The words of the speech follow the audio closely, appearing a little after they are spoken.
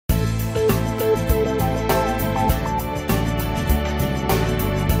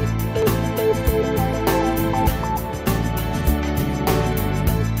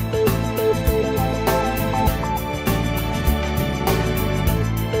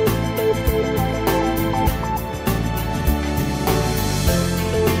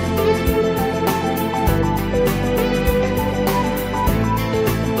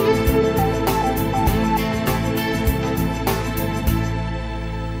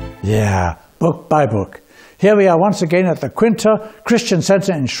Yeah, book by book. Here we are once again at the Quinter Christian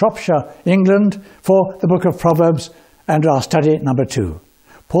Centre in Shropshire, England, for the book of Proverbs and our study number 2.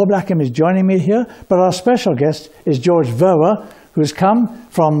 Paul Blackham is joining me here, but our special guest is George Verwer, who's come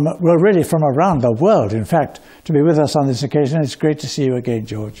from, well, really from around the world, in fact, to be with us on this occasion. It's great to see you again,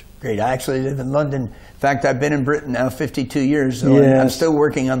 George. Great. I actually live in London. In fact, I've been in Britain now 52 years, so yes. I'm still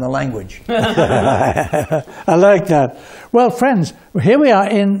working on the language. I like that. Well, friends, here we are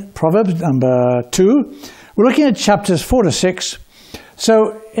in Proverbs number 2. We're looking at chapters 4 to 6.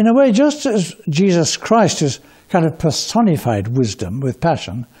 So, in a way, just as Jesus Christ has kind of personified wisdom with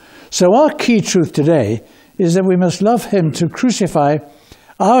passion, so our key truth today is that we must love him to crucify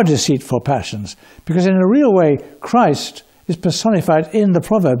our deceitful passions, because in a real way, Christ is personified in the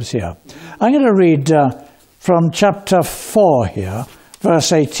Proverbs here. I'm going to read from chapter 4 here,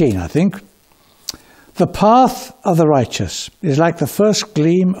 verse 18, I think. The path of the righteous is like the first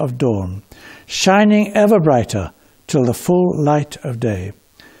gleam of dawn, shining ever brighter till the full light of day.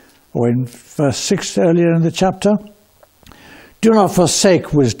 Or in verse 6 earlier in the chapter, do not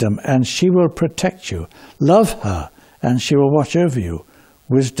forsake wisdom, and she will protect you. Love her, and she will watch over you.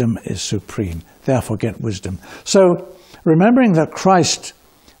 Wisdom is supreme. Therefore get wisdom. So, remembering that Christ,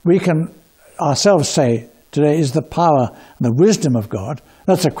 we can ourselves say today, is the power and the wisdom of God.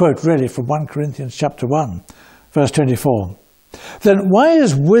 That's a quote really from 1 Corinthians chapter 1, verse 24. Then why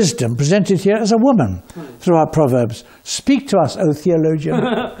is wisdom presented here as a woman throughout Proverbs? Speak to us, O theologian.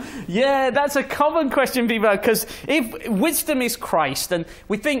 Yeah, that's a common question, people, because if wisdom is Christ, and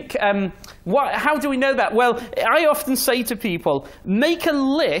we think, how do we know that? Well, I often say to people, make a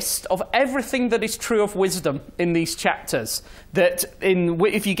list of everything that is true of wisdom in these chapters. That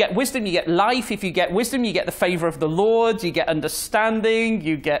if you get wisdom, you get life. If you get wisdom, you get the favour of the Lord. You get understanding.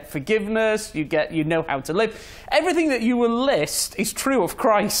 You get forgiveness. You know how to live. Everything that you will list is true of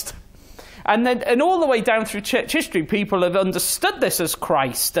Christ. And all the way down through church history, people have understood this as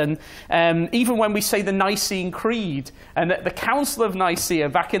Christ. And even when we say the Nicene Creed and the Council of Nicaea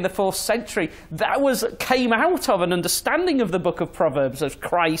back in the 4th century, that came out of an understanding of the book of Proverbs as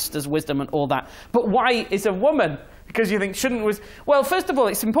Christ, as wisdom and all that. But why is a woman? Because you think, well, first of all,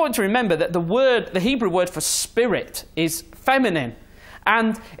 it's important to remember that the Hebrew word for spirit is feminine.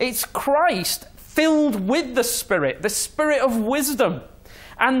 And it's Christ filled with the spirit of wisdom.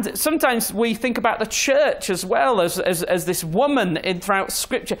 And sometimes we think about the church as well as this woman throughout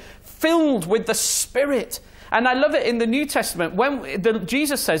Scripture, filled with the Spirit. And I love it in the New Testament when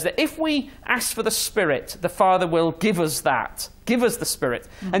Jesus says that if we ask for the Spirit, the Father will give us that, give us the Spirit.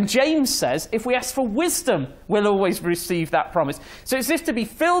 Mm-hmm. And James says if we ask for wisdom, we'll always receive that promise. So it's this to be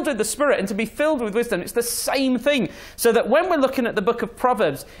filled with the Spirit and to be filled with wisdom. It's the same thing. So that when we're looking at the book of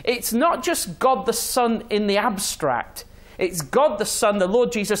Proverbs, it's not just God the Son in the abstract. It's God the Son, the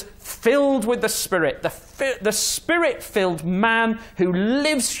Lord Jesus, filled with the Spirit, the Spirit-filled man who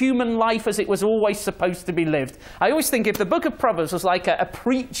lives human life as it was always supposed to be lived. I always think if the book of Proverbs was like a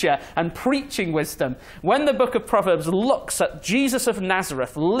preacher and preaching wisdom, when the book of Proverbs looks at Jesus of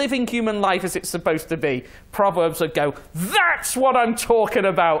Nazareth living human life as it's supposed to be, Proverbs would go, that's what I'm talking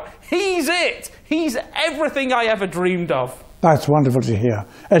about. He's it. He's everything I ever dreamed of. That's wonderful to hear.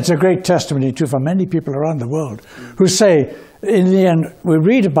 It's a great testimony, too, for many people around the world who say, in the end, we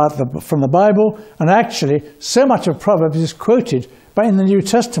read about from the Bible, and actually, so much of Proverbs is quoted in the New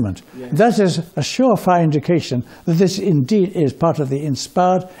Testament. Yes. That is a surefire indication that this indeed is part of the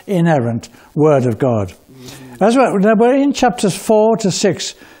inspired, inerrant Word of God. Mm-hmm. As well, now we're in chapters 4 to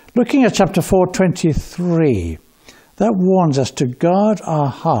 6, looking at chapter 4:23. That warns us to guard our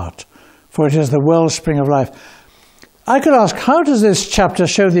heart, for it is the wellspring of life. I could ask, how does this chapter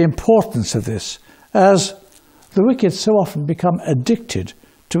show the importance of this, as the wicked so often become addicted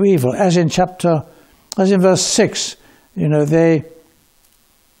to evil, as in verse 6, they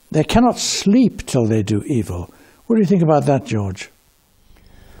cannot sleep till they do evil. What do you think about that, George?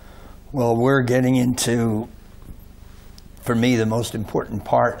 Well, we're getting into, for me, the most important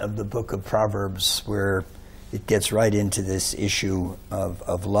part of the book of Proverbs, where it gets right into this issue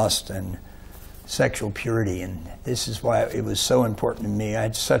of lust and sexual purity, and this is why it was so important to me. I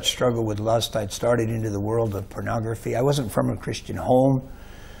had such struggle with lust. I'd started into the world of pornography. I wasn't from a Christian home,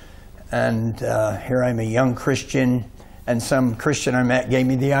 and here I'm a young Christian, and some Christian I met gave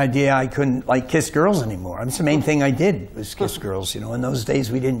me the idea I couldn't kiss girls anymore. That's the main thing I did, was kiss girls. In those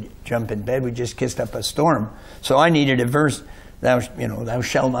days we didn't jump in bed, we just kissed up a storm. So I needed a verse, thou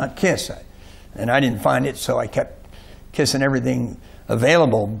shalt not kiss. And I didn't find it, so I kept kissing everything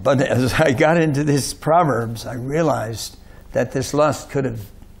available. But as I got into this Proverbs, I realized that this lust could have,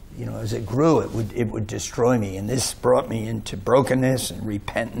 as it grew, it would destroy me. And this brought me into brokenness and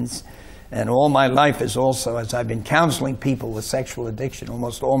repentance. And all my life is also, as I've been counseling people with sexual addiction,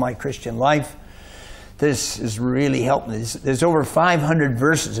 almost all my Christian life, this has really helped me. There's over 500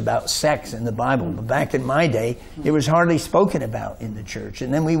 verses about sex in the Bible. But back in my day, it was hardly spoken about in the church.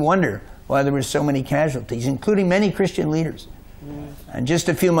 And then we wonder why there were so many casualties, including many Christian leaders. And just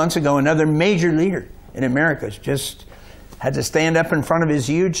a few months ago, another major leader in America just had to stand up in front of his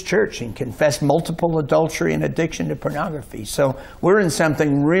huge church and confess multiple adultery and addiction to pornography. So we're in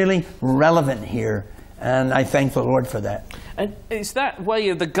something really relevant here, and I thank the Lord for that. And it's that way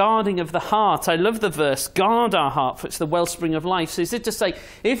of the guarding of the heart. I love the verse, guard our heart, for it's the wellspring of life. So is it to say,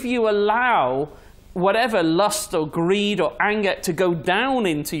 if you allow whatever lust or greed or anger to go down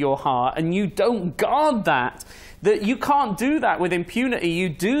into your heart and you don't guard that you can't do that with impunity. You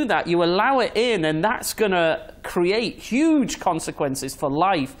do that, you allow it in, and that's going to create huge consequences for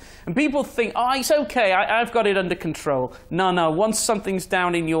life. And people think, oh, it's okay, I've got it under control. No, once something's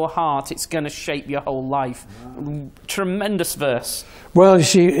down in your heart, it's going to shape your whole life. Wow. Tremendous verse. Well, you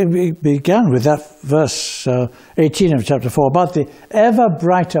see, it began with that verse 18 of chapter 4, about the ever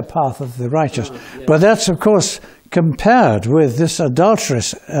brighter path of the righteous. Yeah. But that's, of course, compared with this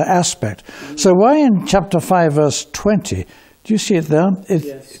adulterous aspect. So why in chapter 5, verse 20, do you see it there?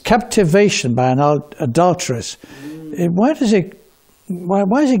 Yes. Captivation by an adulteress. Why is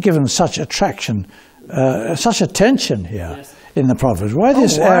it given such attraction, such attention here? Yes. In the Proverbs? Why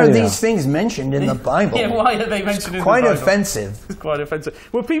this area? Why are these things mentioned in the Bible? Yeah, why are they mentioned in the Bible? Quite offensive. It's quite offensive.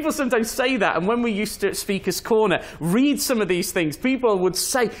 Well, people sometimes say that, and when we used to at Speaker's Corner read some of these things, people would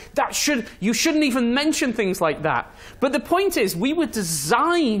say, you shouldn't even mention things like that. But the point is, we were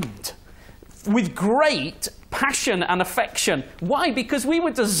designed with great passion and affection. Why? Because we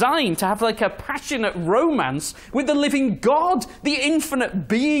were designed to have like a passionate romance with the living God, the infinite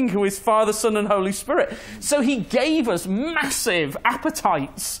being who is Father, Son, and Holy Spirit. So he gave us massive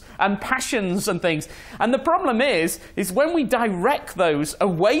appetites and passions and things. And the problem is when we direct those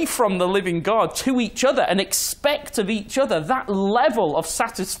away from the living God to each other and expect of each other that level of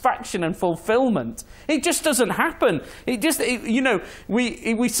satisfaction and fulfillment, it just doesn't happen.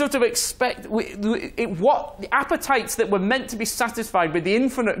 We sort of expect what the appetites that were meant to be satisfied with the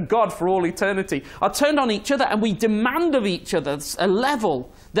infinite God for all eternity are turned on each other, and we demand of each other a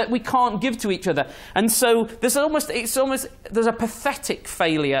level that we can't give to each other. And so there's a pathetic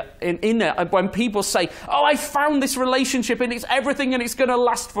failure in it when people say, oh, I found this relationship and it's everything and it's going to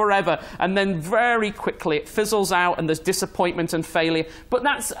last forever. And then very quickly it fizzles out and there's disappointment and failure. But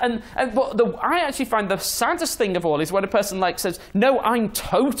I actually find the saddest thing of all is when a person says, no, I'm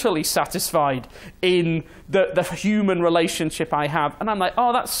totally satisfied in the human relationship I have. And I'm like,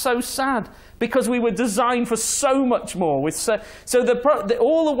 oh, that's so sad. Because we were designed for so much more.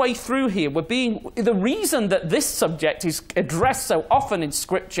 All the way through here, the reason that this subject is addressed so often in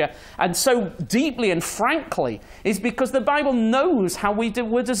Scripture and so deeply and frankly is because the Bible knows how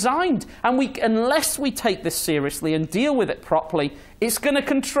we're designed. And unless we take this seriously and deal with it properly, it's going to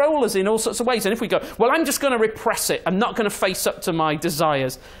control us in all sorts of ways. And if we go, well, I'm just going to repress it, I'm not going to face up to my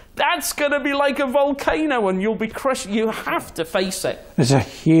desires, that's going to be like a volcano and you'll be crushed. You have to face it. It's a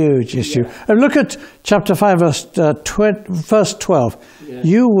huge issue. Yeah. Look at chapter 5, verse 12. Yeah.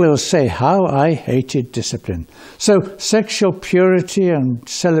 You will say, how I hated discipline. So sexual purity and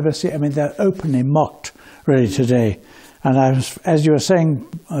celibacy, they're openly mocked really today. And as you were saying,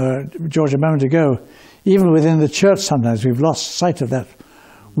 George, a moment ago, even within the church sometimes we've lost sight of that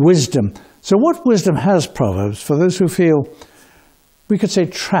wisdom. So what wisdom has Proverbs for those who feel, we could say,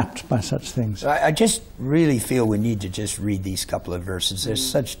 trapped by such things? I just really feel we need to just read these couple of verses. There's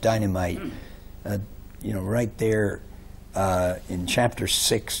such dynamite, right there in chapter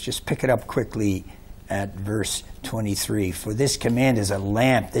 6. Just pick it up quickly at verse 23. For this command is a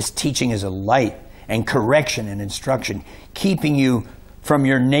lamp, this teaching is a light, and correction and instruction, keeping you from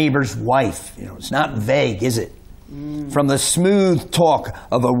your neighbor's wife. It's not vague, is it? From the smooth talk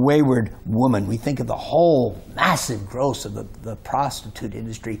of a wayward woman. We think of the whole massive growth of the prostitute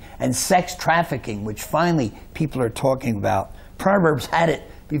industry and sex trafficking, which finally people are talking about. Proverbs had it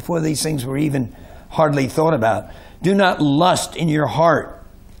before these things were even hardly thought about. Do not lust in your heart.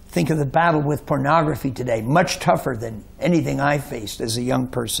 Think of the battle with pornography today, much tougher than anything I faced as a young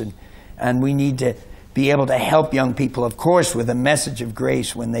person. And we need to be able to help young people, of course, with a message of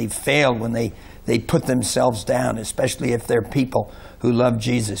grace when they fail, when they put themselves down, especially if they're people who love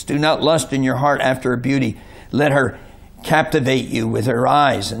Jesus. Do not lust in your heart after a beauty. Let her captivate you with her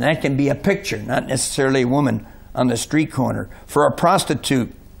eyes. And that can be a picture, not necessarily a woman on the street corner. For a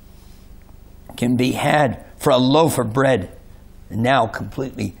prostitute can be had for a loaf of bread and now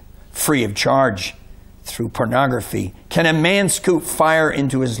completely free of charge through pornography? Can a man scoop fire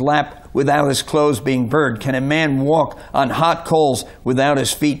into his lap without his clothes being burned? Can a man walk on hot coals without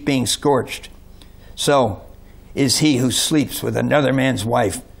his feet being scorched? So is he who sleeps with another man's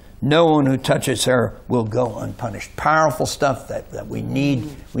wife. No one who touches her will go unpunished. Powerful stuff that we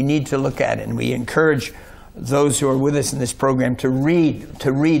need to look at, and we encourage those who are with us in this program to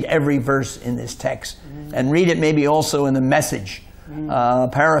read every verse in this text, and read it maybe also in the Message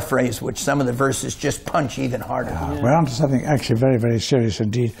paraphrase, which some of the verses just punch even harder. We're onto something actually very, very serious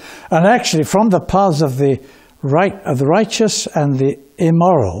indeed. And actually, from the paths of the righteous and the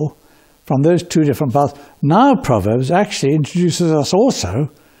immoral, from those two different paths, now Proverbs actually introduces us also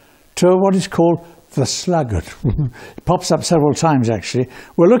to what is called the sluggard. It pops up several times actually.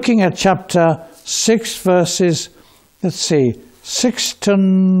 We're looking at chapter 6 verses, let's see, 6 to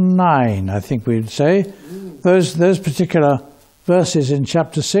 9, I think we'd say. Those particular verses in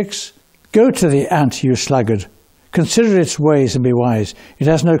chapter 6. Go to the ant, you sluggard. Consider its ways and be wise. It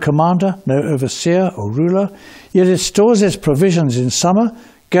has no commander, no overseer or ruler, yet it stores its provisions in summer,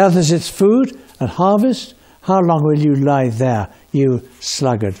 gathers its food at harvest. How long will you lie there, you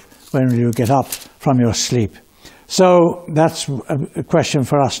sluggard? When will you get up from your sleep? So that's a question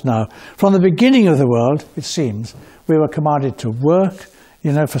for us now. From the beginning of the world, it seems, we were commanded to work,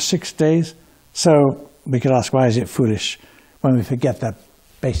 for 6 days. So we could ask, why is it foolish when we forget that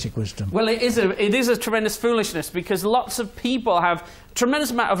basic wisdom? Well, it is a tremendous foolishness, because lots of people have a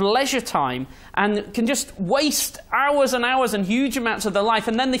tremendous amount of leisure time and can just waste hours and hours and huge amounts of their life,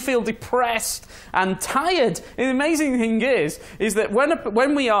 and then they feel depressed and tired. And the amazing thing is that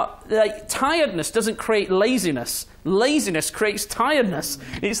when we are, tiredness doesn't create laziness. Laziness creates tiredness.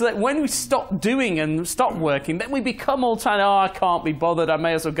 It's that when we stop doing and stop working, then we become all tired. Oh, I can't be bothered. I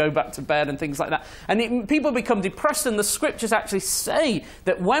may as well go back to bed and things like that. And people become depressed, and the scriptures actually say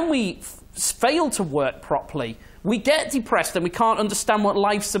that when we fail to work properly, we get depressed and we can't understand what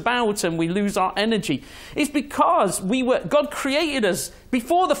life's about, and we lose our energy. It's because God created us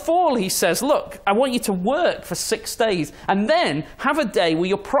before the fall. He says, look, I want you to work for 6 days and then have a day where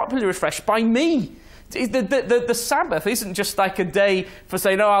you're properly refreshed by me. The Sabbath isn't just like a day for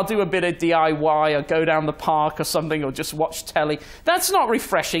saying, oh, I'll do a bit of DIY or go down the park or something or just watch telly. That's not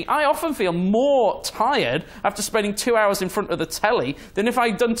refreshing. I often feel more tired after spending 2 hours in front of the telly than if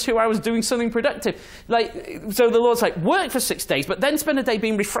I'd done 2 hours doing something productive. So the Lord's like, work for 6 days, but then spend a day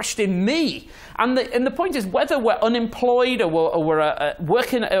being refreshed in me. And the point is, whether we're unemployed or we're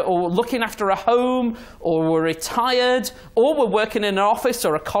working or looking after a home, or we're retired, or we're working in an office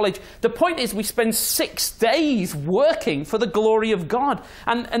or a college, the point is we spend 6 days working for the glory of God.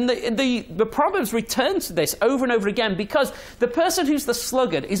 And the Proverbs return to this over and over again, because the person who's the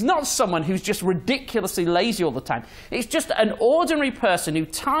sluggard is not someone who's just ridiculously lazy all the time. It's just an ordinary person who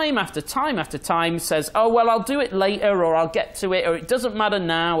time after time after time says, oh, well, I'll do it later, or I'll get to it, or it doesn't matter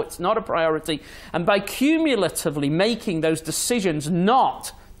now, it's not a priority. And by cumulatively making those decisions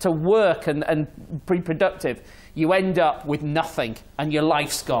not to work and be productive, you end up with nothing and your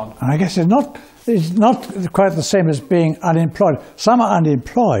life's gone. And I guess it's not quite the same as being unemployed. Some are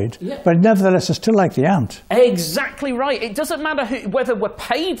unemployed, but nevertheless are still like the ant. Exactly right. It doesn't matter whether we're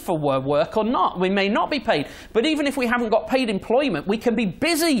paid for work or not. We may not be paid, but even if we haven't got paid employment, we can be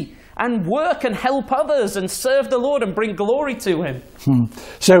busy and work and help others and serve the Lord and bring glory to Him.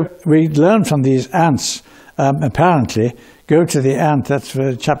 So we learn from these ants, apparently. Go to the ant, that's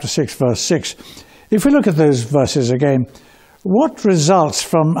chapter 6, verse 6. If we look at those verses again, what results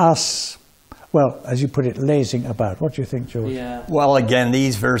from us, well, as you put it, lazing about? What do you think, George? Yeah. Well, again,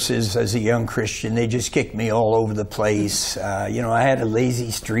 these verses, as a young Christian, they just kicked me all over the place. I had a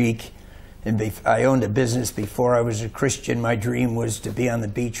lazy streak, and I owned a business before I was a Christian. My dream was to be on the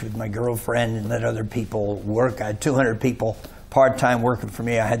beach with my girlfriend and let other people work. I had 200 people part-time working for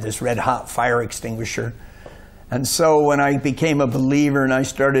me. I had this red-hot fire extinguisher. And so when I became a believer and I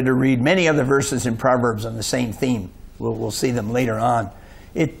started to read many other verses in Proverbs on the same theme, we'll see them later on,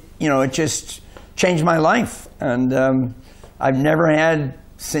 it just changed my life. And I've never had,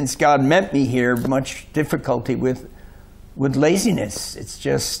 since God met me here, much difficulty with laziness. It's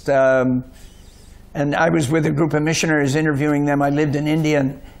just, and I was with a group of missionaries interviewing them. I lived in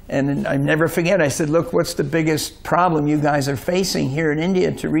India, and I never forget, I said, look, what's the biggest problem you guys are facing here in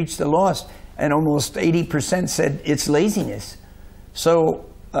India to reach the lost? And almost 80% said it's laziness. So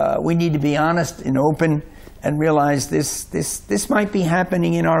we need to be honest and open and realize this might be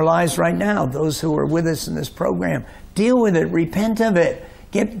happening in our lives right now. Those who are with us in this program, deal with it, repent of it,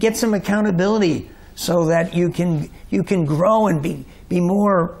 get some accountability so that you can grow and be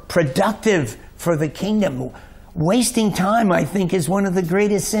more productive for the kingdom. wasting time, I think, is one of the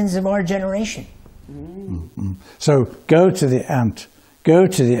greatest sins of our generation. Mm-hmm. So go to the ant. Go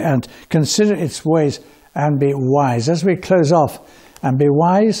to the ant. Consider its ways and be wise. As we close off, and be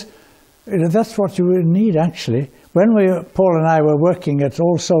wise, that's what you would need, actually. When Paul and I were working at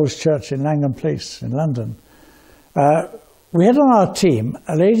All Souls Church in Langham Place in London, we had on our team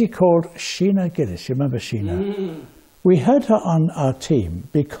a lady called Sheena Gillis. You remember Sheena? We had her on our team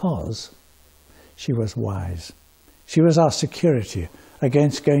because she was wise. She was our security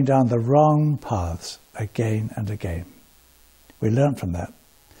against going down the wrong paths again and again. We learned from that.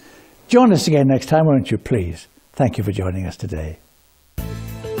 Join us again next time, won't you, please? Thank you for joining us today.